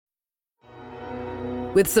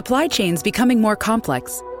With supply chains becoming more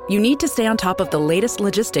complex, you need to stay on top of the latest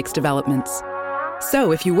logistics developments.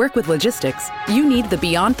 So if you work with logistics, you need the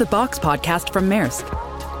Beyond the Box podcast from Maersk.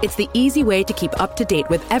 It's the easy way to keep up to date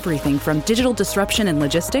with everything from digital disruption in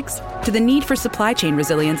logistics to the need for supply chain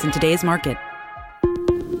resilience in today's market.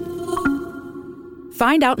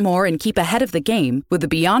 Find out more and keep ahead of the game with the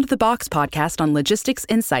Beyond the Box podcast on logistics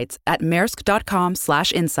insights at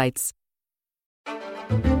maersk.com/insights.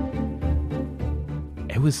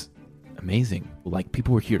 It was amazing. Like,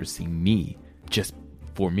 people were here to see me, just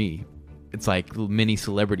for me. It's like mini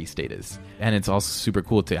celebrity status. And it's also super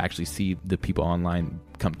cool to actually see the people online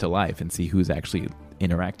come to life and see who's actually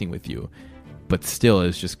interacting with you. But still,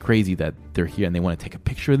 it's just crazy that they're here and they want to take a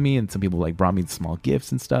picture with me. And some people like brought me small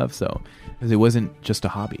gifts and stuff. So it wasn't just a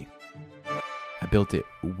hobby. I built it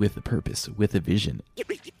with a purpose, with a vision.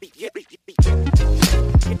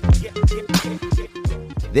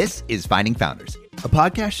 This is Finding Founders, a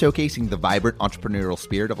podcast showcasing the vibrant entrepreneurial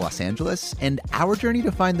spirit of Los Angeles and our journey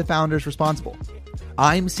to find the founders responsible.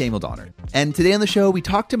 I'm Samuel Donner, and today on the show, we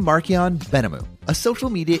talk to Markian Benhamou, a social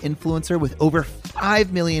media influencer with over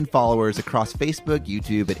 5 million followers across Facebook,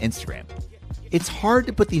 YouTube, and Instagram. It's hard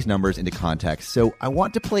to put these numbers into context, so I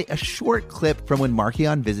want to play a short clip from when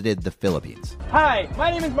Markian visited the Philippines. Hi,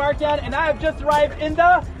 my name is Markian, and I have just arrived in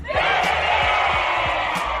the...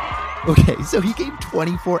 Okay, so he gave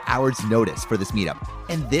 24 hours notice for this meetup,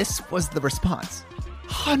 and this was the response.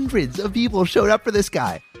 Hundreds of people showed up for this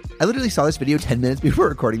guy. I literally saw this video 10 minutes before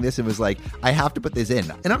recording this and was like, I have to put this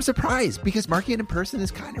in. And I'm surprised because Markian in person is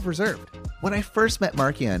kind of reserved. When I first met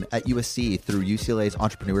Markian at USC through UCLA's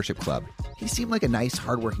Entrepreneurship Club, he seemed like a nice,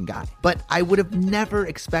 hardworking guy. But I would have never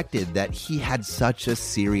expected that he had such a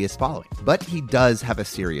serious following. But he does have a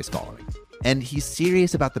serious following. And he's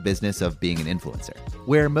serious about the business of being an influencer.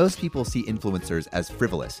 Where most people see influencers as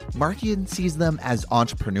frivolous, Markian sees them as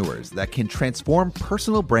entrepreneurs that can transform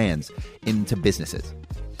personal brands into businesses.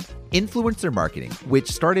 Influencer marketing, which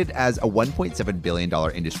started as a $1.7 billion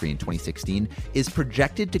industry in 2016, is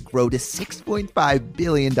projected to grow to $6.5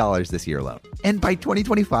 billion this year alone. And by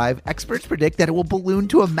 2025, experts predict that it will balloon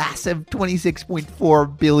to a massive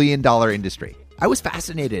 $26.4 billion industry. I was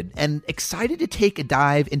fascinated and excited to take a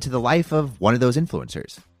dive into the life of one of those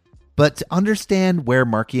influencers. But to understand where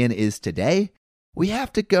Markian is today, we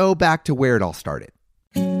have to go back to where it all started.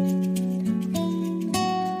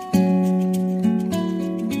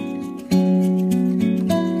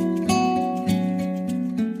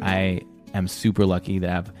 I am super lucky to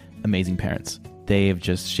have amazing parents. They have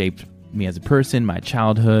just shaped me as a person, my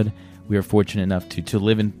childhood. We were fortunate enough to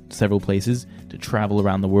live in several places, to travel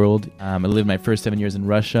around the world. I lived my first 7 years in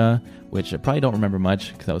Russia, which I probably don't remember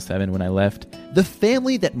much because I was 7 when I left. The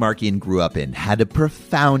family that Markian grew up in had a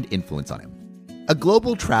profound influence on him. A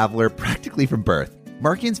global traveler practically from birth,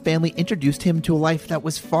 Markian's family introduced him to a life that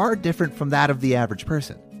was far different from that of the average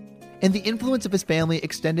person. And the influence of his family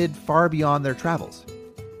extended far beyond their travels.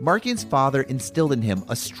 Markian's father instilled in him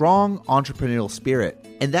a strong entrepreneurial spirit,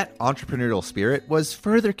 and that entrepreneurial spirit was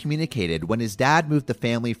further communicated when his dad moved the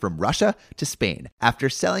family from Russia to Spain after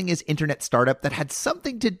selling his internet startup that had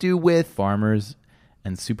something to do with farmers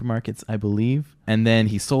and supermarkets, I believe. And then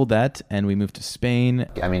he sold that, and we moved to Spain.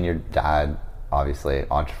 I mean, your dad, obviously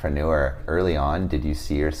entrepreneur early on. Did you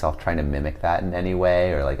see yourself trying to mimic that in any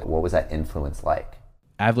way, or like what was that influence like?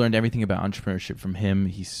 I've learned everything about entrepreneurship from him.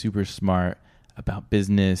 He's super smart about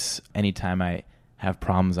business. Anytime I have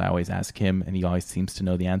problems, I always ask him, and he always seems to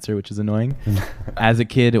know the answer, which is annoying. As a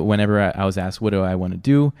kid, whenever I was asked, what do I want to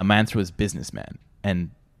do? My answer was businessman.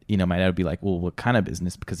 And, my dad would be like, well, what kind of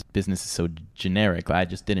business? Because business is so generic. I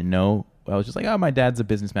just didn't know. I was just like, oh, my dad's a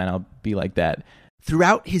businessman. I'll be like that.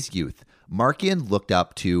 Throughout his youth, Markian looked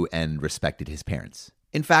up to and respected his parents.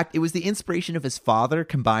 In fact, it was the inspiration of his father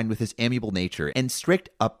combined with his amiable nature and strict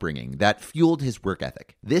upbringing that fueled his work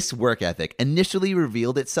ethic. This work ethic initially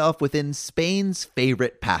revealed itself within Spain's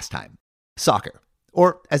favorite pastime, soccer,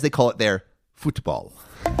 or as they call it there, football.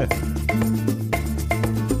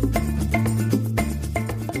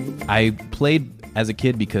 I played as a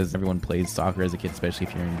kid because everyone plays soccer as a kid, especially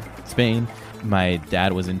if you're in Spain. My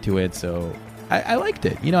dad was into it, so I liked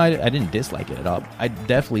it. I didn't dislike it at all. I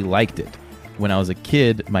definitely liked it. When I was a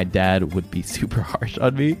kid, my dad would be super harsh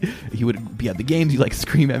on me. He would be at the games, he'd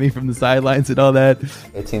scream at me from the sidelines and all that.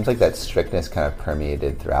 It seems like that strictness kind of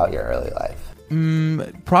permeated throughout your early life.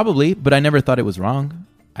 Probably, but I never thought it was wrong.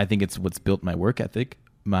 I think it's what's built my work ethic,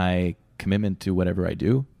 my commitment to whatever I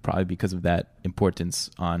do, probably because of that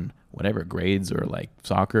importance on whatever, grades or like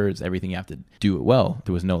soccer, it's everything. You have to do it well.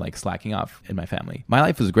 There was no like slacking off in my family. My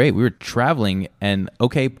life was great. We were traveling, and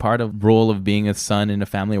okay, part of role of being a son in a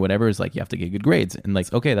family or whatever is like you have to get good grades, and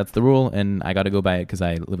like, okay, that's the rule, and I got to go by it because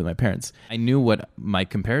I live with my parents. I knew what my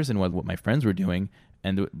comparison was, what my friends were doing,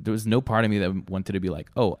 and there was no part of me that wanted to be like,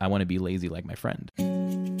 oh, I want to be lazy like my friend.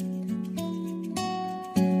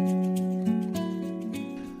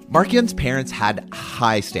 Mark-Hyun's parents had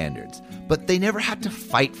high standards, but they never had to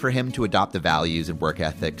fight for him to adopt the values and work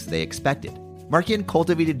ethics they expected. Mark-Hyun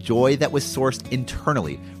cultivated joy that was sourced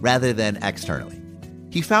internally rather than externally.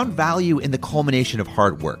 He found value in the culmination of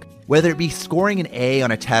hard work, whether it be scoring an A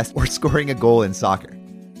on a test or scoring a goal in soccer.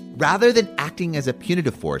 Rather than acting as a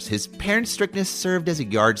punitive force, his parents' strictness served as a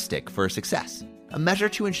yardstick for success, a measure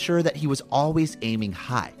to ensure that he was always aiming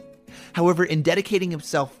high. However, in dedicating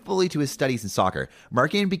himself fully to his studies in soccer,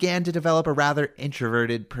 Mark-Hyun began to develop a rather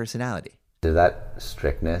introverted personality. Did that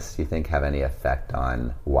strictness, do you think, have any effect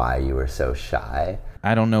on why you were so shy?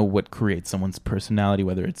 I don't know what creates someone's personality,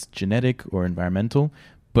 whether it's genetic or environmental,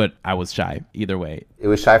 but I was shy either way. It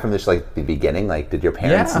was shy from just like the beginning? Like, did your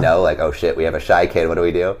parents know, like, oh shit, we have a shy kid, what do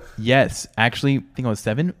we do? Yes. Actually, I think I was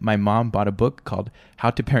 7. My mom bought a book called How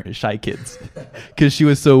to Parent Shy Kids because she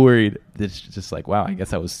was so worried. It's just like, wow, I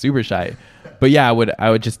guess I was super shy. But yeah, I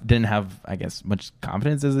would just didn't have, I guess, much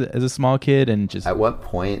confidence as a small kid, and just... At what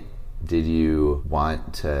point did you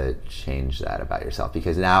want to change that about yourself?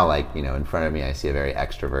 Because now, like, you know, in front of me, I see a very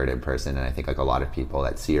extroverted person, and I think like a lot of people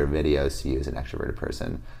that see your videos see you as an extroverted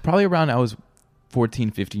person. Probably around I was 14,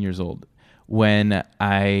 15 years old when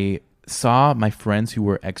I saw my friends who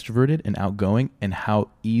were extroverted and outgoing and how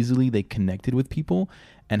easily they connected with people,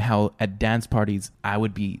 and how at dance parties, I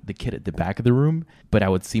would be the kid at the back of the room, but I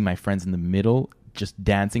would see my friends in the middle just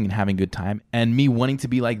dancing and having a good time, and me wanting to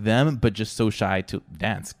be like them, but just so shy to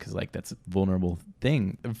dance because like that's a vulnerable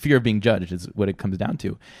thing. Fear of being judged is what it comes down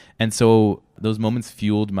to. And so those moments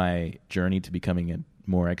fueled my journey to becoming a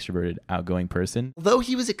more extroverted, outgoing person. Although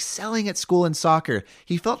he was excelling at school and soccer,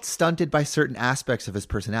 he felt stunted by certain aspects of his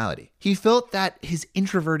personality. He felt that his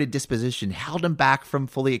introverted disposition held him back from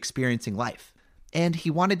fully experiencing life, and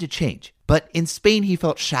he wanted to change. But in Spain, he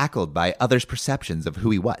felt shackled by others' perceptions of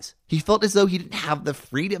who he was. He felt as though he didn't have the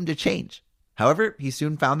freedom to change. However, he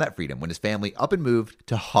soon found that freedom when his family up and moved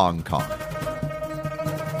to Hong Kong.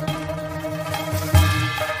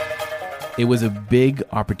 It was a big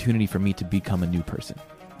opportunity for me to become a new person.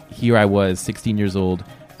 Here I was, 16 years old,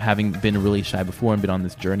 having been really shy before and been on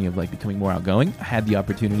this journey of like becoming more outgoing. I had the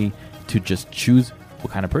opportunity to just choose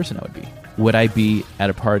what kind of person I would be. Would I be at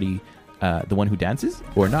a party the one who dances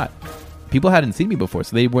or not? People hadn't seen me before,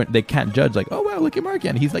 so they can't judge like, oh wow, look at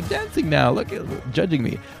Mark-Hyun, he's like dancing now, look at judging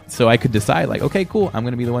me. So I could decide like, okay, cool, I'm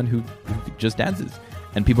gonna be the one who just dances,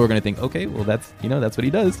 and people are gonna think, okay, well that's what he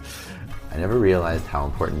does. I never realized how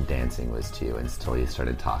important dancing was to you until you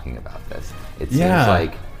started talking about this. It seems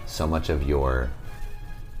like so much of your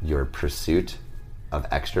pursuit of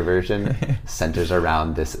extroversion centers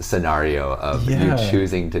around this scenario of you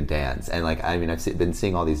choosing to dance. And like, I mean, I've been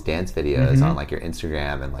seeing all these dance videos on like your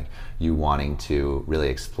Instagram, and like you wanting to really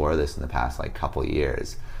explore this in the past like couple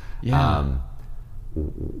years. Why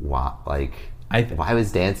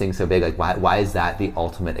was dancing so big? Like why is that the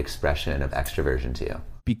ultimate expression of extroversion to you?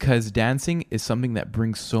 Because dancing is something that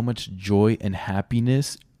brings so much joy and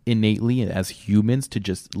happiness innately as humans to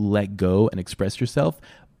just let go and express yourself,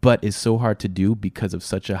 but is so hard to do because of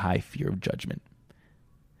such a high fear of judgment.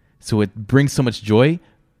 So it brings so much joy,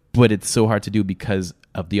 but it's so hard to do because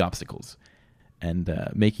of the obstacles. And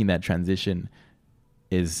making that transition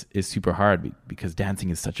is super hard because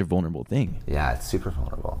dancing is such a vulnerable thing. Yeah, it's super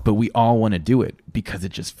vulnerable. But we all want to do it because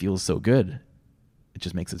it just feels so good. It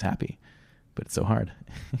just makes us happy, but it's so hard.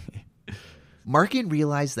 Mark-Hyun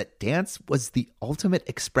realized that dance was the ultimate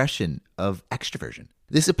expression of extroversion.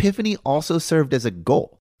 This epiphany also served as a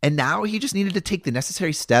goal. And now he just needed to take the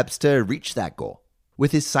necessary steps to reach that goal.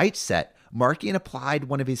 With his sights set, Mark-Hyun applied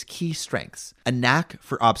one of his key strengths, a knack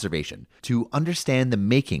for observation, to understand the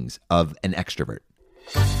makings of an extrovert.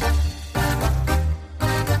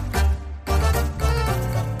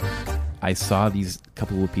 I saw these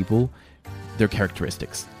couple of people, their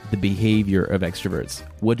characteristics, the behavior of extroverts.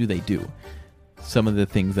 What do they do? Some of the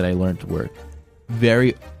things that I learned were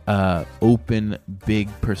very open, big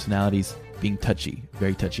personalities, being touchy,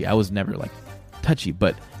 very touchy. I was never like touchy,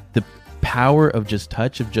 but the power of just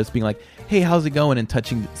touch, of just being like, hey, how's it going? And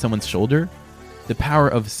touching someone's shoulder, the power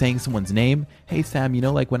of saying someone's name. Hey, Sam, you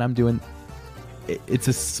know, like when I'm doing, it's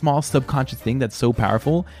a small subconscious thing that's so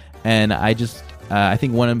powerful. And I just, I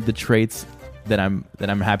think one of the traits that I'm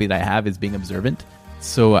happy that I have is being observant.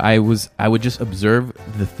 So I would just observe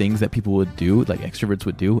the things that people would do, like extroverts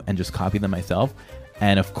would do, and just copy them myself.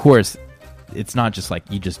 And of course, it's not just like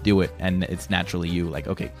you just do it and it's naturally you. Like,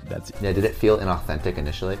 okay, that's Yeah, did it feel inauthentic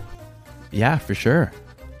initially? Yeah, for sure.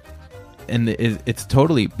 And it's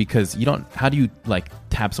totally because you don't. How do you like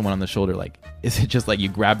tap someone on the shoulder? Like, is it just like you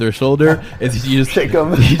grab their shoulder? Is it you just Shake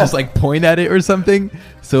 'em. you just like point at it or something?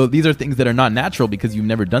 So these are things that are not natural because you've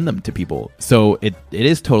never done them to people. So it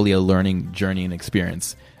is totally a learning journey and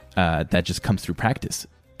experience that just comes through practice.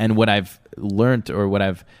 And what I've learned or what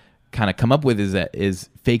I've kind of come up with is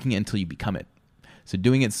faking it until you become it. So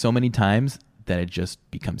doing it so many times that it just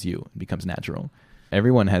becomes you, it becomes natural.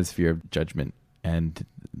 Everyone has fear of judgment. And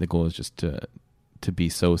the goal is just to be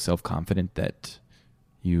so self-confident that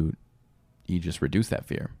you just reduce that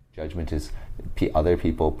fear. Judgment is other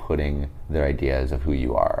people putting their ideas of who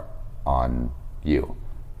you are on you.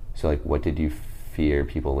 So like, what did you fear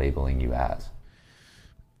people labeling you as?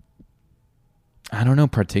 I don't know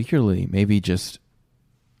particularly. Maybe just,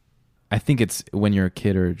 I think it's when you're a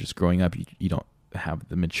kid or just growing up, you don't have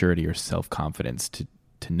the maturity or self-confidence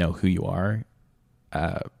to know who you are.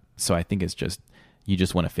 So I think it's just, you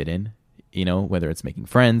just want to fit in, you know, whether it's making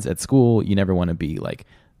friends at school, you never want to be like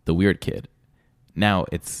the weird kid. Now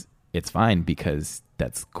it's fine because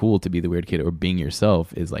that's cool to be the weird kid, or being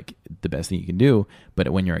yourself is like the best thing you can do. But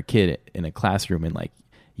when you're a kid in a classroom and like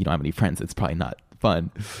you don't have any friends, it's probably not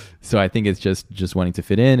fun. So I think it's just wanting to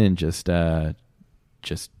fit in and just have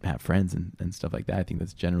friends and stuff like that. I think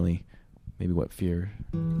that's generally maybe what fear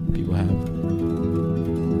people have.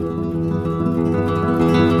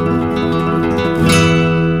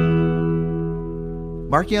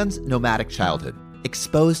 Mark-Yeon's nomadic childhood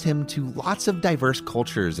exposed him to lots of diverse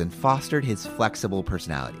cultures and fostered his flexible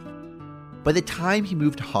personality. By the time he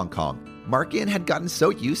moved to Hong Kong, Mark-Yeon had gotten so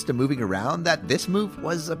used to moving around that this move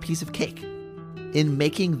was a piece of cake. In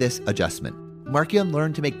making this adjustment, Mark-Yeon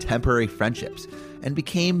learned to make temporary friendships and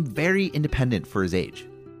became very independent for his age.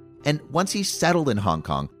 And once he settled in Hong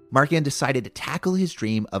Kong, Mark-Yeon decided to tackle his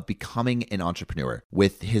dream of becoming an entrepreneur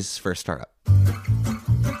with his first startup.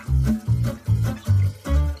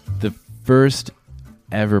 The first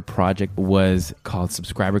ever project was called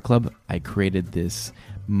Subscriber Club. I created this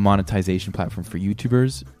monetization platform for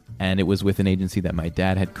YouTubers, and it was with an agency that my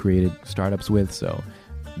dad had created startups with, so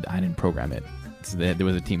I didn't program it. So there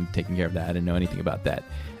was a team taking care of that. I didn't know anything about that.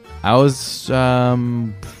 I was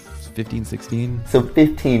 15, 16. So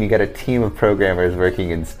 15, you got a team of programmers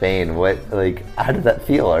working in Spain. How did that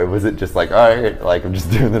feel? Or was it just like, all right, like I'm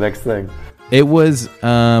just doing the next thing? It was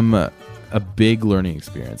a big learning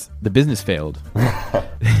experience. The business failed.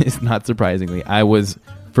 It's not surprisingly. I was,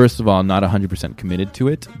 first of all, not 100% committed to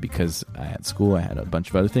it because I had school, I had a bunch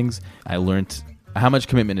of other things. I learned how much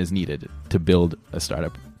commitment is needed to build a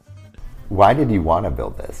startup. Why did you want to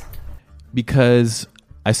build this? Because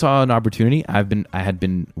I saw an opportunity. I had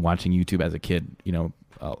been watching YouTube as a kid,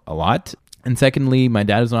 a lot. And secondly, my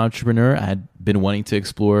dad is an entrepreneur. I had been wanting to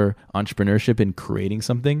explore entrepreneurship and creating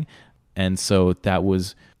something. And so that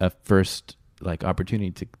was a first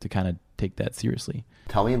opportunity to kind of take that seriously.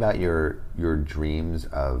 Tell me about your dreams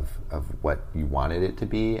of what you wanted it to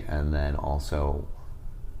be, and then also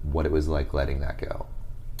what it was like letting that go.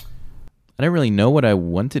 I didn't really know what I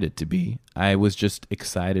wanted it to be. I was just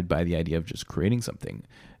excited by the idea of just creating something.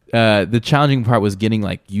 The challenging part was getting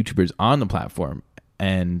YouTubers on the platform,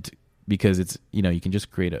 and because it's you can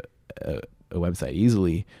just create a website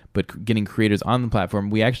easily, but getting creators on the platform,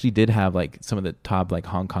 we actually did have some of the top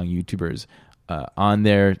Hong Kong YouTubers on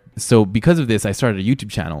there. So because of this, I started a YouTube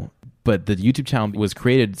channel, but the YouTube channel was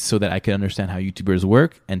created so that I could understand how YouTubers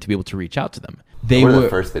work and to be able to reach out to them. What were the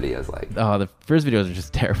first videos like? Oh, the first videos are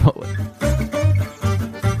just terrible.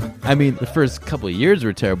 I mean, the first couple of years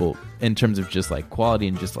were terrible in terms of just quality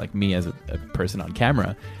and just me as a person on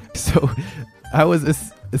camera. So I was a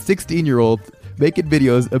 16-year-old making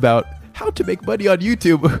videos about how to make money on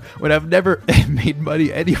YouTube when I've never made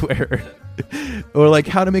money anywhere. Or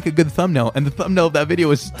how to make a good thumbnail. And the thumbnail of that video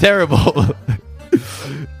was just terrible.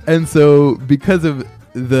 And so because of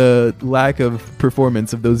the lack of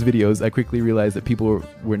performance of those videos, I quickly realized that people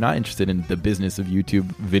were not interested in the business of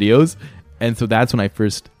YouTube videos. And so that's when I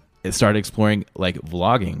first started exploring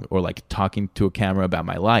vlogging or talking to a camera about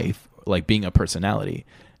my life, being a personality,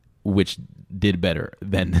 which did better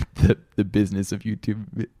than the business of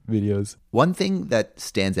YouTube videos. One thing that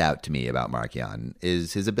stands out to me about Mark-Yeon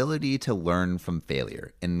is his ability to learn from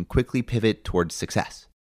failure and quickly pivot towards success.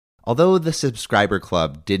 Although the Subscriber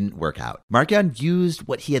Club didn't work out, Mark-Yeon used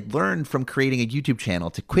what he had learned from creating a YouTube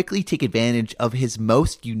channel to quickly take advantage of his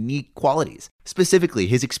most unique qualities, specifically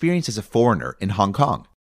his experience as a foreigner in Hong Kong.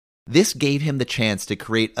 This gave him the chance to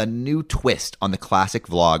create a new twist on the classic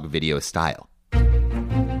vlog video style.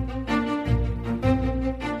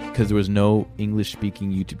 Because there was no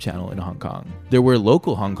English-speaking YouTube channel in Hong Kong. There were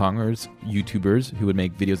local Hong Kongers, YouTubers, who would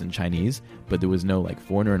make videos in Chinese, but there was no like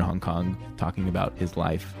foreigner in Hong Kong talking about his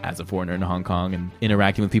life as a foreigner in Hong Kong and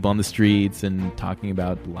interacting with people on the streets and talking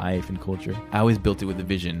about life and culture. I always built it with a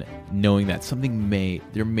vision, knowing that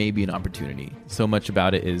there may be an opportunity. So much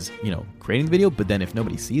about it is, creating the video, but then if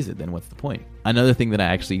nobody sees it, then what's the point? Another thing that I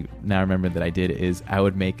actually now remember that I did is I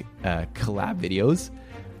would make collab videos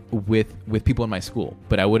with people in my school,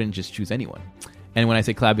 but I wouldn't just choose anyone. And when I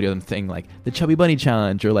say collab videos, I'm saying like the Chubby Bunny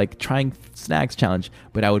Challenge or like trying snacks challenge,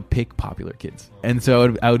 but I would pick popular kids. And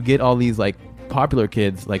so I would get all these like popular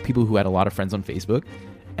kids, like people who had a lot of friends on Facebook,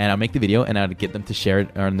 and I'd make the video and I'd get them to share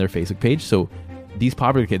it on their Facebook page. So these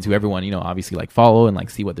popular kids who everyone, obviously like follow and like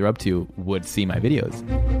see what they're up to would see my videos.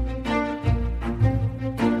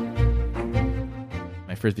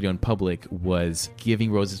 First video in public was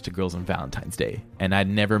giving roses to girls on Valentine's Day, and I'd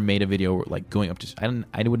never made a video like going up to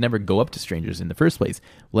I would never go up to strangers in the first place,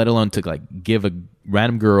 let alone to like give a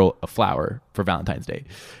random girl a flower for Valentine's Day.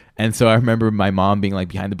 And so I remember my mom being like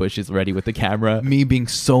behind the bushes ready with the camera, me being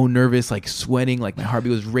so nervous, like sweating, like my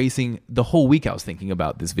heartbeat was racing. The whole week I was thinking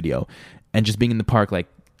about this video, and just being in the park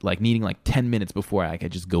like needing like 10 minutes before I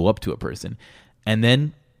could just go up to a person, and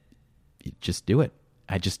then just do it.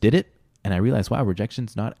 I just did it. And I realized, wow,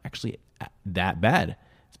 rejection's not actually that bad.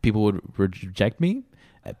 People would reject me.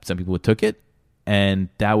 Some people took it. And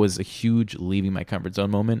that was a huge leaving my comfort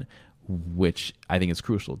zone moment, which I think is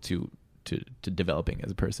crucial to developing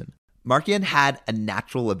as a person. Mark-Yan had a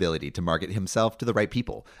natural ability to market himself to the right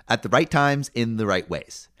people at the right times in the right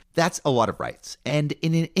ways. That's a lot of rights. And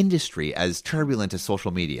in an industry as turbulent as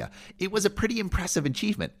social media, it was a pretty impressive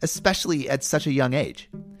achievement, especially at such a young age.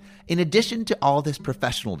 In addition to all this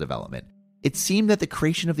professional development, it seemed that the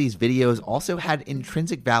creation of these videos also had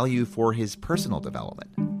intrinsic value for his personal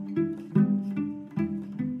development.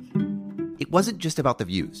 It wasn't just about the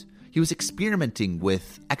views. He was experimenting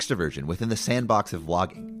with extroversion within the sandbox of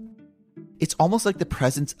vlogging. It's almost like the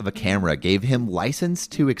presence of a camera gave him license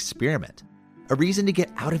to experiment, a reason to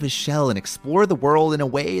get out of his shell and explore the world in a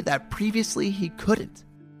way that previously he couldn't.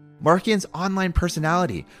 Mark-Yan's online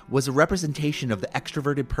personality was a representation of the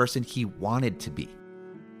extroverted person he wanted to be.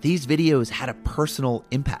 These videos had a personal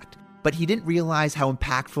impact, but he didn't realize how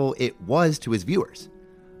impactful it was to his viewers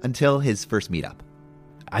until his first meetup.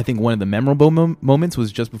 I think one of the memorable moments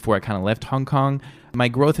was just before I kind of left Hong Kong. My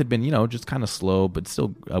growth had been, just kind of slow, but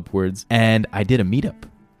still upwards. And I did a meetup.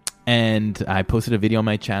 And I posted a video on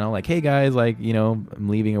my channel like, hey guys, like, I'm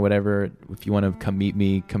leaving or whatever. If you want to come meet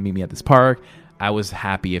me at this park. I was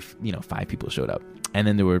happy if, 5 people showed up. And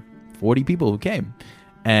then there were 40 people who came.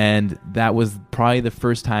 And that was probably the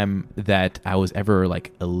first time that I was ever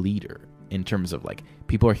like a leader in terms of like,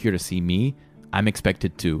 people are here to see me. I'm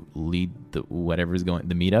expected to lead the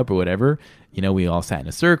meetup or whatever. We all sat in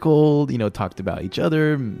a circle, talked about each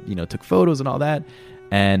other, took photos and all that.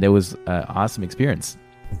 And it was an awesome experience.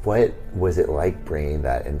 What was it like bringing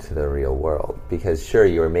that into the real world? Because sure,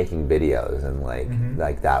 you were making videos and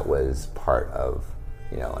like that was part of,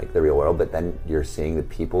 like the real world, but then you're seeing the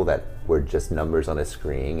people that were just numbers on a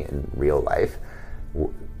screen in real life.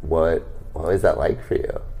 What was that like for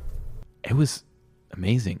you? It was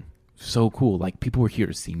amazing. So cool. Like people were here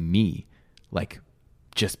to see me, like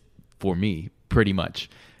just for me, pretty much.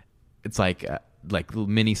 It's like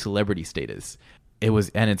mini celebrity status.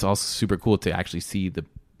 And it's also super cool to actually see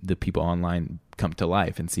the people online come to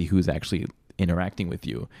life and see who's actually interacting with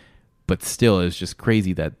you. But still, it's just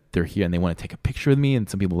crazy that they're here and they want to take a picture with me. And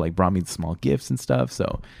some people like brought me small gifts and stuff.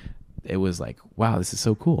 So it was like, wow, this is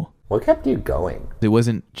so cool. What kept you going? It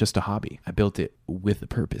wasn't just a hobby. I built it with a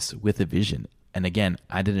purpose, with a vision. And again,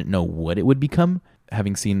 I didn't know what it would become.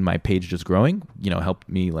 Having seen my page just growing, helped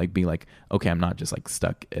me like be like, okay, I'm not just like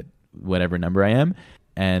stuck at whatever number I am.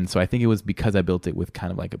 And so I think it was because I built it with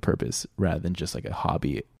kind of like a purpose rather than just like a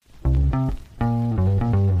hobby.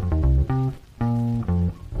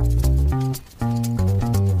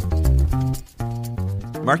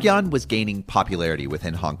 Mark-Yan was gaining popularity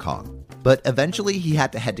within Hong Kong, but eventually he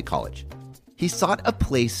had to head to college. He sought a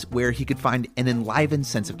place where he could find an enlivened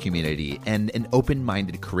sense of community and an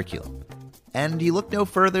open-minded curriculum. And he looked no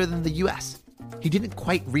further than the US. He didn't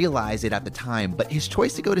quite realize it at the time, but his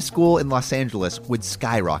choice to go to school in Los Angeles would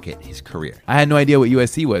skyrocket his career. I had no idea what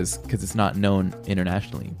USC was because it's not known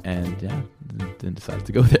internationally, and then decided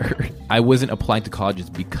to go there. I wasn't applying to colleges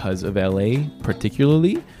because of LA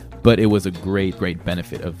particularly, but it was a great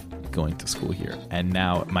benefit of going to school here. And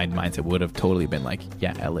now my mindset would have totally been like,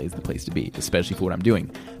 yeah, LA is the place to be, especially for what I'm doing.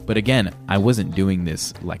 But again, I wasn't doing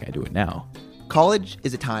this like I do it now. College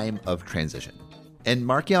is a time of transition. And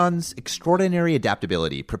Mark-Jan's extraordinary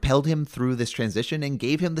adaptability propelled him through this transition and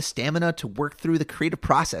gave him the stamina to work through the creative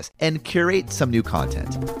process and curate some new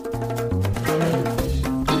content.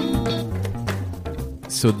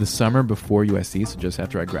 So the summer before USC, so just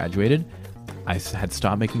after I graduated, I had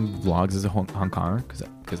stopped making vlogs as a Hong Konger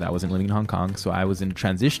because I wasn't living in Hong Kong. So I was in a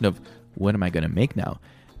transition of what am I going to make now?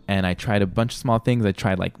 And I tried a bunch of small things. I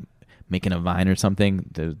tried like making a Vine or something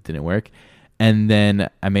that didn't work. And then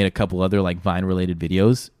I made a couple other like Vine related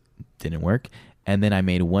videos, didn't work. And then I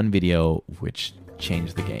made one video which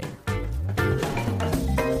changed the game.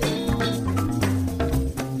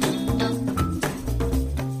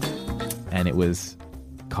 And it was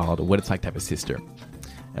called What It's Like to Have a Sister.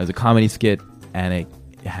 It was a comedy skit, and it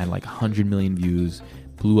had like 100 million views,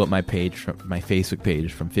 blew up my page, my Facebook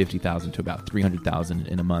page, from 50,000 to about 300,000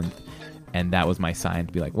 in a month. And that was my sign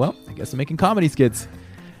to be like, well, I guess I'm making comedy skits.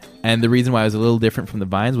 And the reason why I was a little different from the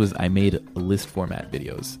Vines was I made list format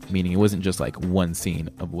videos, meaning it wasn't just like one scene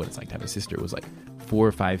of What It's Like to Have a Sister. It was like 4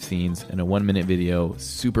 or 5 scenes in a 1-minute video,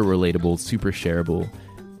 super relatable, super shareable.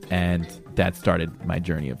 And that started my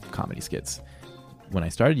journey of comedy skits. When I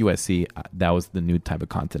started USC, that was the new type of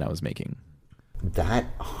content I was making. That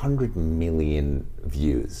 100 million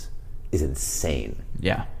views is insane.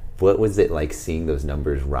 Yeah. What was it like seeing those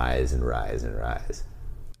numbers rise and rise and rise?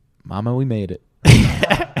 Mama, we made it.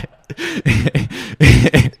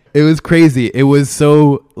 It was crazy. It was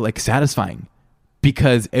so like satisfying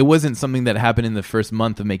because it wasn't something that happened in the first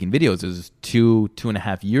month of making videos. It was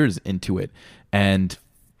 2.5 years into it. And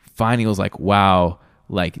finally it was like, wow,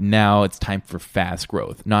 like now it's time for fast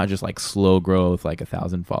growth, not just like slow growth, like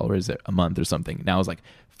 1,000 followers a month or something. Now it's like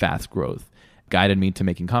fast growth guided me to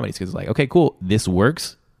making comedies because it's like, okay, cool. This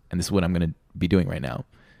works. And this is what I'm going to be doing right now.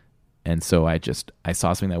 And so I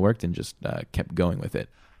saw something that worked and just kept going with it.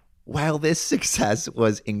 While this success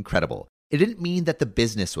was incredible, it didn't mean that the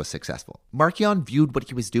business was successful. Mark-Jan viewed what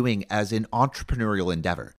he was doing as an entrepreneurial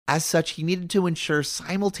endeavor. As such, he needed to ensure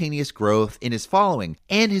simultaneous growth in his following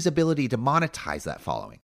and his ability to monetize that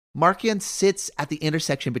following. Mark-Jan sits at the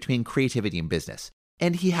intersection between creativity and business,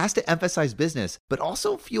 and he has to emphasize business, but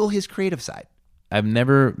also fuel his creative side. I've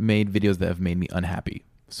never made videos that have made me unhappy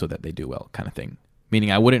so that they do well, kind of thing.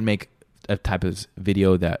 Meaning I wouldn't make a type of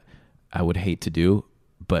video that I would hate to do,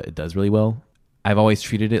 but it does really well. I've always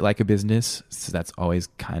treated it like a business, so that's always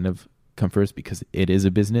kind of come first because it is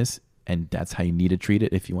a business and that's how you need to treat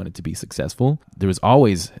it if you want it to be successful. There was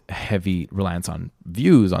always heavy reliance on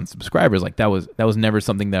views, on subscribers. Like that was never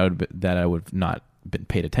something that I would have not been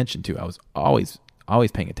paid attention to. I was always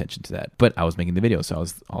paying attention to that, but I was making the video, so I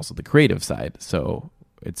was also the creative side. So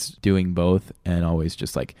it's doing both and always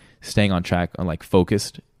just like staying on track, on like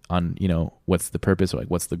focused on, you know, what's the purpose or like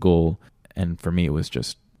what's the goal. And for me, it was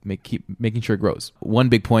just keep making sure it grows. One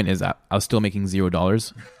big point is I was still making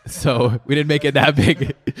 $0. So we didn't make it that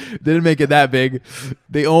big.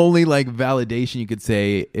 The only like validation you could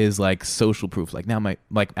say is like social proof. Like now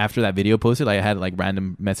after that video posted, I had like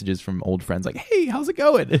random messages from old friends like, hey, how's it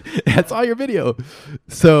going? I saw your video.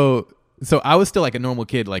 So I was still like a normal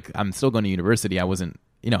kid. Like I'm still going to university. I wasn't,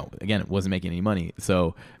 again, wasn't making any money.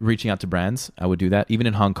 So reaching out to brands, I would do that. Even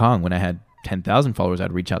in Hong Kong, when I had 10,000 followers,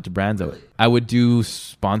 I'd reach out to brands. I would do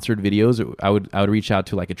sponsored videos. I would reach out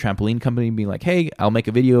to like a trampoline company and be like, hey, I'll make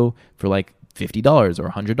a video for like $50 or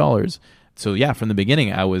 $100. So yeah, from the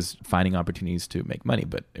beginning, I was finding opportunities to make money,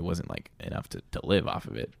 but it wasn't like enough to live off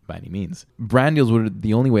of it by any means. Brand deals were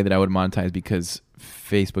the only way that I would monetize because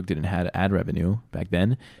Facebook didn't have ad revenue back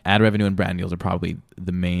then. Ad revenue and brand deals are probably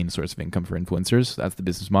the main source of income for influencers. That's the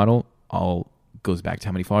business model. All goes back to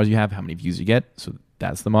how many followers you have, how many views you get. So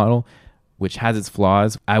that's the model, which has its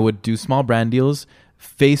flaws. I would do small brand deals.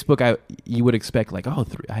 Facebook, you would expect like, I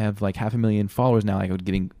have like 500,000 followers now. Like I would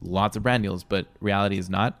getting lots of brand deals, but reality is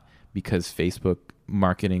not, because Facebook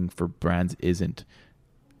marketing for brands isn't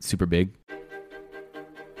super big.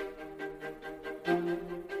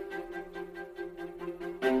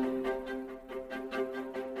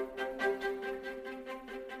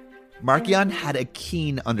 Mark-Jan had a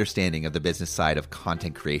keen understanding of the business side of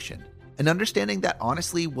content creation, an understanding that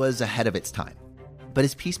honestly was ahead of its time. But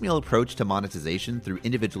his piecemeal approach to monetization through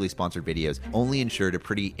individually sponsored videos only ensured a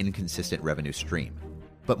pretty inconsistent revenue stream.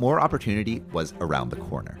 But more opportunity was around the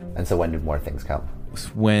corner. And so when did more things come?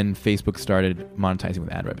 When Facebook started monetizing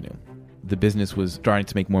with ad revenue. The business was starting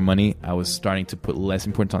to make more money. I was starting to put less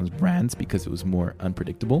importance on brands because it was more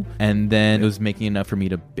unpredictable. And then it was making enough for me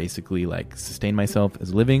to basically like sustain myself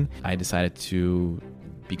as a living. I decided to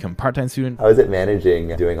become a part-time student. How is it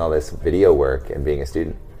managing doing all this video work and being a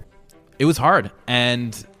student? It was hard.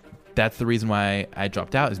 And that's the reason why I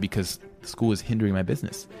dropped out, is because school was hindering my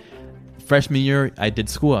business. Freshman year, I did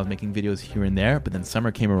school. I was making videos here and there, but then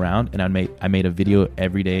summer came around and I made a video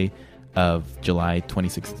every day of July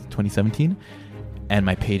 2017. And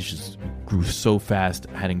my page just grew so fast.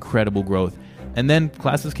 I had incredible growth. And then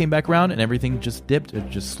classes came back around and everything just dipped. It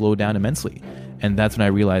just slowed down immensely. And that's when I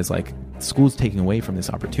realized, like, school's taking away from this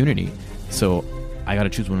opportunity. So I got to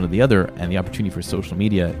choose one or the other. And the opportunity for social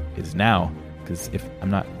media is now, because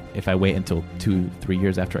if I wait until 2-3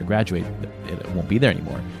 years after I graduate, it won't be there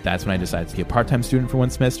anymore. That's when I decided to be a part-time student for one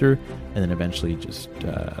semester and then eventually just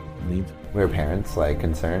leave. Were your parents like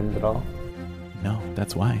concerned at all? No,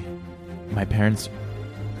 that's why. My parents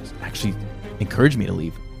actually encouraged me to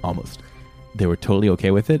leave, almost. They were totally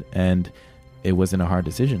okay with it, and it wasn't a hard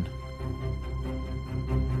decision.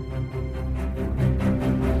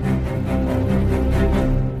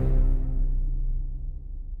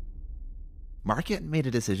 Markian made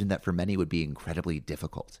a decision that for many would be incredibly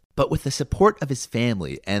difficult. But with the support of his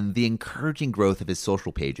family and the encouraging growth of his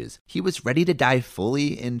social pages, he was ready to dive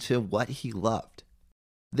fully into what he loved.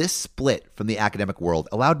 This split from the academic world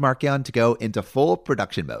allowed Markian to go into full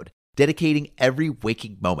production mode, dedicating every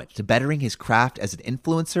waking moment to bettering his craft as an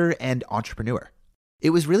influencer and entrepreneur.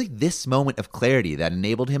 It was really this moment of clarity that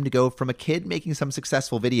enabled him to go from a kid making some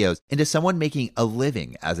successful videos into someone making a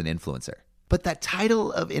living as an influencer. But that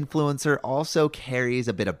title of influencer also carries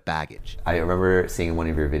a bit of baggage. I remember seeing in one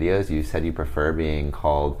of your videos, you said you prefer being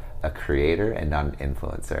called a creator and not an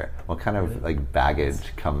influencer. What kind of like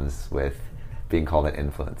baggage comes with being called an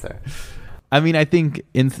influencer? I mean, I think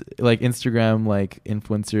Instagram, like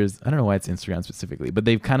influencers, I don't know why it's Instagram specifically, but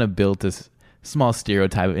they've kind of built this small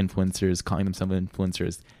stereotype of influencers, calling themselves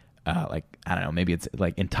influencers. Like, I don't know, maybe it's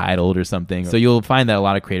like entitled or something. So you'll find that a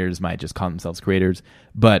lot of creators might just call themselves creators,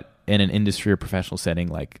 but in an industry or professional setting,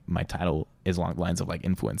 like my title is along the lines of like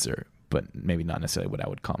influencer, but maybe not necessarily what I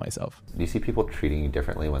would call myself. Do you see people treating you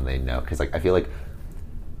differently when they know? Because like I feel like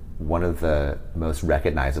one of the most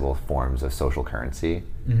recognizable forms of social currency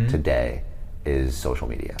today is social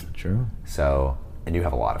media. True. So, and you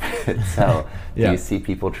have a lot of it. So do you see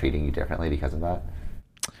people treating you differently because of that?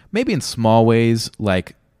 Maybe in small ways,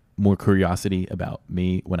 like more curiosity about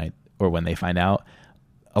me when they find out.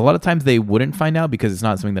 A lot of times they wouldn't find out because it's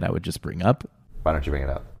not something that I would just bring up. Why don't you bring it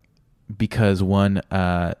up? Because one,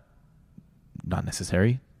 not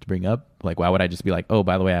necessary to bring up. Like, why would I just be like, oh,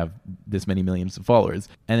 by the way, I have this many millions of followers.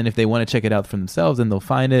 And then if they want to check it out for themselves, then they'll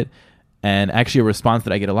find it. And actually a response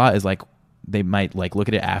that I get a lot is like, they might like look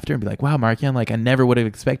at it after and be like, wow, Markian, like I never would have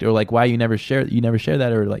expected, or like, why you never share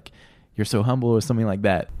that, or like, you're so humble, or something like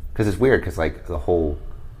that. Because it's weird, because like the whole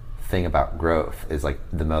thing about growth is like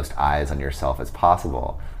the most eyes on yourself as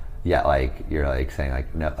possible, yet like you're like saying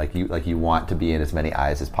like no, like you want to be in as many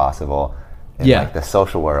eyes as possible in like the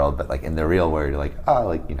social world, but like in the real world you're like, oh,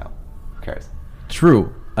 like, you know, who cares?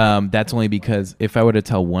 True. That's only because if I were to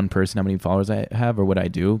tell one person how many followers I have or what I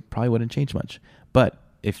do, probably wouldn't change much. But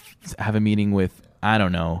if I have a meeting with, I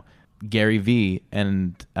don't know, Gary Vee,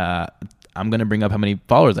 and I'm going to bring up how many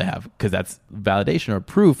followers I have because that's validation or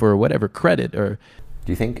proof or whatever, credit. Or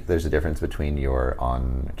do you think there's a difference between your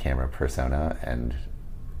on-camera persona and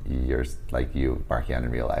yours, like you, Markian,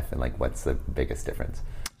 in real life? And like, what's the biggest difference?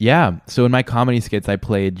 Yeah. So in my comedy skits, I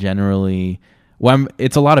play generally,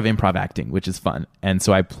 it's a lot of improv acting, which is fun. And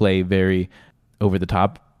so I play very over the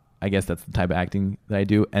top. I guess that's the type of acting that I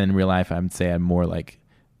do. And in real life, I would say I'm more like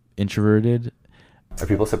introverted. Are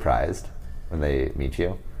people surprised when they meet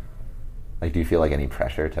you? Like, do you feel like any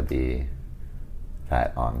pressure to be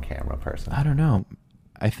that on-camera person? I don't know.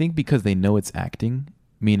 I think because they know it's acting,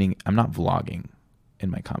 meaning I'm not vlogging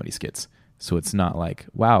in my comedy skits. So it's not like,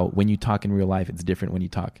 wow, when you talk in real life, it's different when you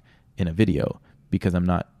talk in a video because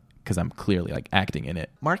I'm clearly like acting in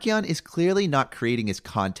it. Markian is clearly not creating his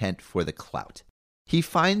content for the clout. He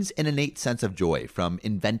finds an innate sense of joy from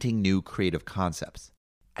inventing new creative concepts.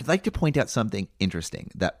 I'd like to point out something interesting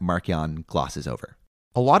that Markian glosses over.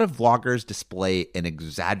 A lot of vloggers display an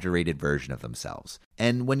exaggerated version of themselves,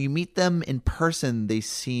 and when you meet them in person, they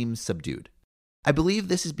seem subdued. I believe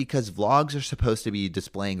this is because vlogs are supposed to be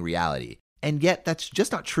displaying reality, and yet that's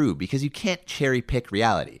just not true because you can't cherry-pick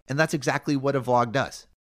reality, and that's exactly what a vlog does.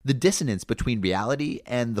 The dissonance between reality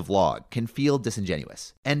and the vlog can feel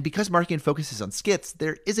disingenuous, and because Markian focuses on skits,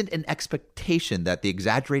 there isn't an expectation that the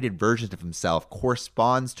exaggerated version of himself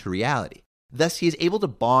corresponds to reality. Thus, he is able to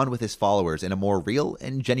bond with his followers in a more real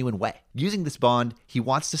and genuine way. Using this bond, he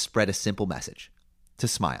wants to spread a simple message: to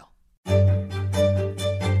smile.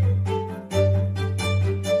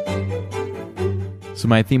 So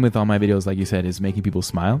my theme with all my videos, like you said, is making people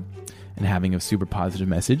smile and having a super positive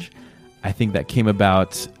message. I think that came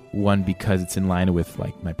about, one, because it's in line with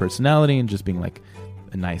like my personality and just being like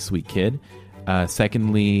a nice, sweet kid.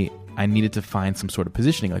 Secondly, I needed to find some sort of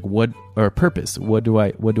positioning, like or a purpose. What do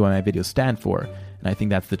my videos stand for? And I think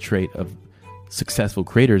that's the trait of successful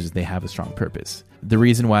creators, is they have a strong purpose. The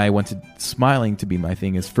reason why I wanted smiling to be my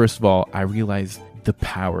thing is, first of all, I realized the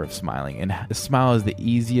power of smiling, and a smile is the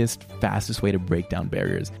easiest, fastest way to break down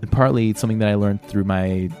barriers. And partly it's something that I learned through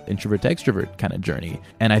my introvert to extrovert kind of journey.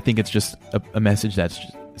 And I think it's just a message that's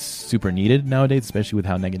super needed nowadays, especially with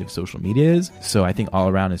how negative social media is. So I think all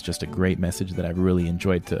around it's just a great message that I've really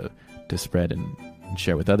enjoyed to spread and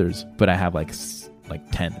share with others. But I have like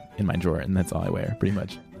 10 in my drawer, and that's all I wear pretty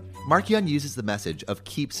much. Mark-Yan uses the message of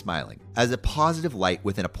keep smiling as a positive light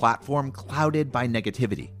within a platform clouded by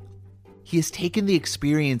negativity. He has taken the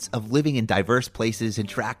experience of living in diverse places,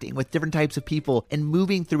 interacting with different types of people, and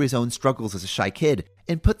moving through his own struggles as a shy kid,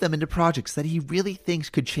 and put them into projects that he really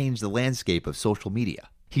thinks could change the landscape of social media.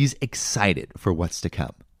 He's excited for what's to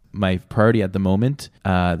come. My priority at the moment,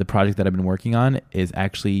 the project that I've been working on, is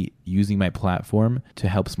actually using my platform to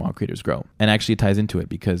help small creators grow. And actually it ties into it,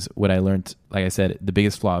 because what I learned, like I said, the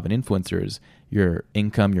biggest flaw of an influencer is your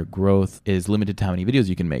income, your growth is limited to how many videos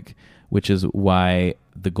you can make, which is why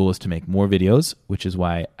the goal is to make more videos, which is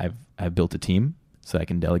why I've built a team so I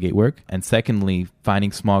can delegate work. And secondly,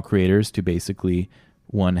 finding small creators to basically,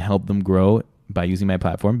 one, help them grow by using my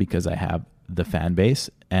platform, because I have the fan base,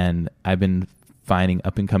 and I've been finding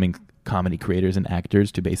up-and-coming comedy creators and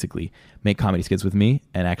actors to basically make comedy skits with me,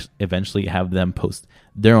 and actually eventually have them post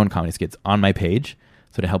their own comedy skits on my page.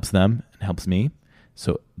 So it helps them and helps me.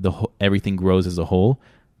 So everything grows as a whole.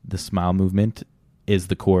 The smile movement is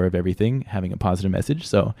the core of everything, having a positive message.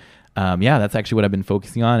 So that's actually what I've been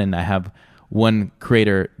focusing on. And I have one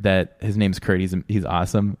creator that his name's Kurt. He's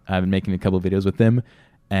awesome. I've been making a couple of videos with him,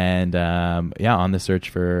 and on the search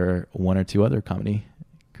for one or two other comedy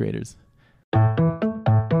creators.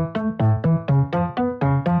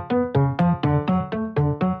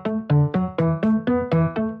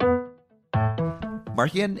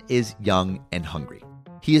 Mark-Yan is young and hungry.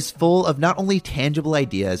 He is full of not only tangible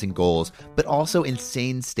ideas and goals, but also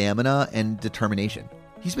insane stamina and determination.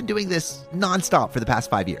 He's been doing this nonstop for the past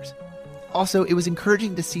 5 years. Also, it was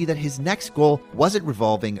encouraging to see that his next goal wasn't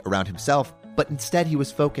revolving around himself, but instead he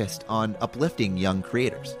was focused on uplifting young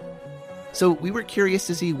creators. So we were curious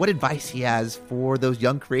to see what advice he has for those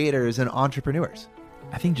young creators and entrepreneurs.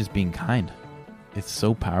 I think just being kind. It's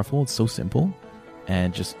so powerful. It's so simple,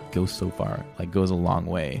 and just goes so far, like goes a long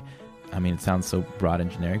way. I mean, it sounds so broad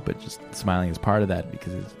and generic, but just smiling is part of that,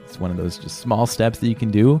 because it's one of those just small steps that you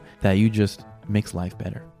can do that you just makes life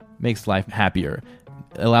better, makes life happier,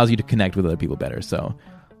 allows you to connect with other people better. So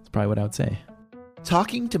that's probably what I would say.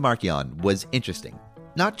 Talking to Mark-Yan was interesting,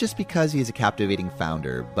 not just because he is a captivating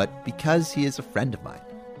founder, but because he is a friend of mine.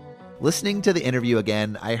 Listening to the interview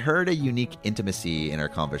again, I heard a unique intimacy in our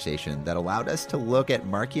conversation that allowed us to look at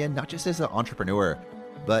Mark-Yan not just as an entrepreneur,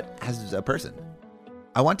 but as a person.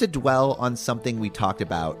 I want to dwell on something we talked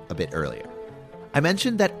about a bit earlier. I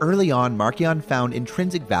mentioned that early on, Mark-Yan found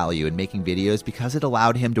intrinsic value in making videos because it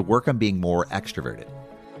allowed him to work on being more extroverted.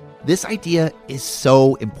 This idea is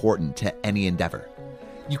so important to any endeavor.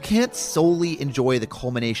 You can't solely enjoy the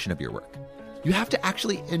culmination of your work. You have to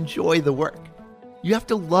actually enjoy the work. You have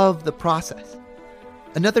to love the process.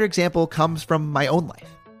 Another example comes from my own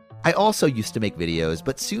life. I also used to make videos,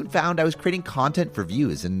 but soon found I was creating content for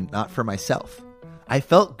views and not for myself. I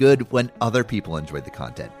felt good when other people enjoyed the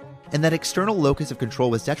content, and that external locus of control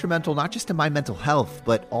was detrimental not just to my mental health,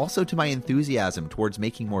 but also to my enthusiasm towards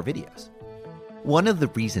making more videos. One of the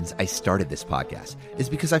reasons I started this podcast is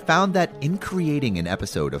because I found that in creating an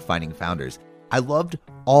episode of Finding Founders, I loved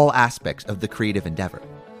all aspects of the creative endeavor.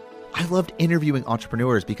 I loved interviewing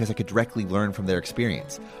entrepreneurs because I could directly learn from their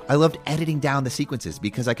experience. I loved editing down the sequences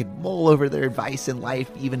because I could mull over their advice in life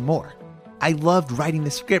even more. I loved writing the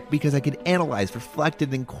script because I could analyze, reflect,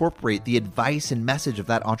 and incorporate the advice and message of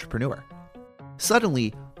that entrepreneur.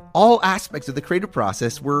 Suddenly, all aspects of the creative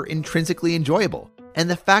process were intrinsically enjoyable, and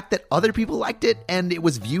the fact that other people liked it and it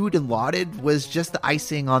was viewed and lauded was just the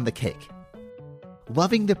icing on the cake.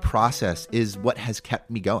 Loving the process is what has kept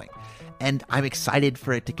me going, and I'm excited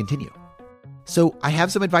for it to continue. So I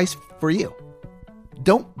have some advice for you.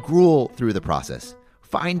 Don't gruel through the process.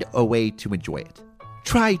 Find a way to enjoy it.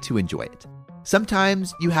 Try to enjoy it.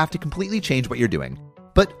 Sometimes you have to completely change what you're doing,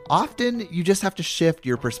 but often you just have to shift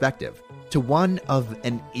your perspective to one of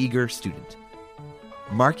an eager student.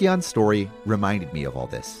 Mark-Yan's story reminded me of all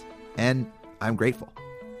this, and I'm grateful.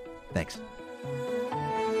 Thanks.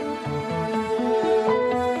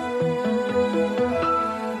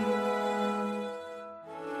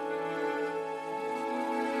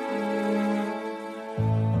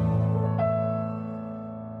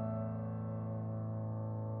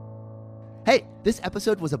 Hey, this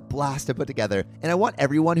episode was a blast to put together, and I want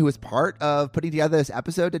everyone who was part of putting together this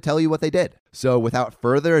episode to tell you what they did. So without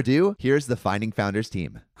further ado, here's the Finding Founders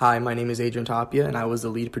team. Hi, my name is Adrian Tapia, and I was the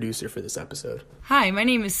lead producer for this episode. Hi, my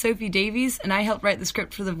name is Sophie Davies, and I helped write the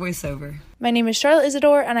script for the voiceover. My name is Charlotte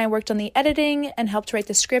Isidore, and I worked on the editing and helped write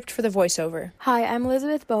the script for the voiceover. Hi, I'm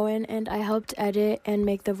Elizabeth Bowen, and I helped edit and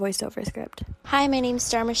make the voiceover script. Hi, my name's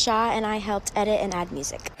Dharma Shah, and I helped edit and add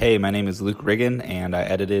music. Hey, my name is Luke Riggin, and I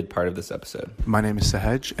edited part of this episode. My name is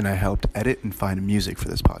Sahej, and I helped edit and find music for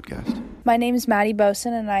this podcast. My name is Maddie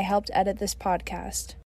Boson, and I helped edit this podcast.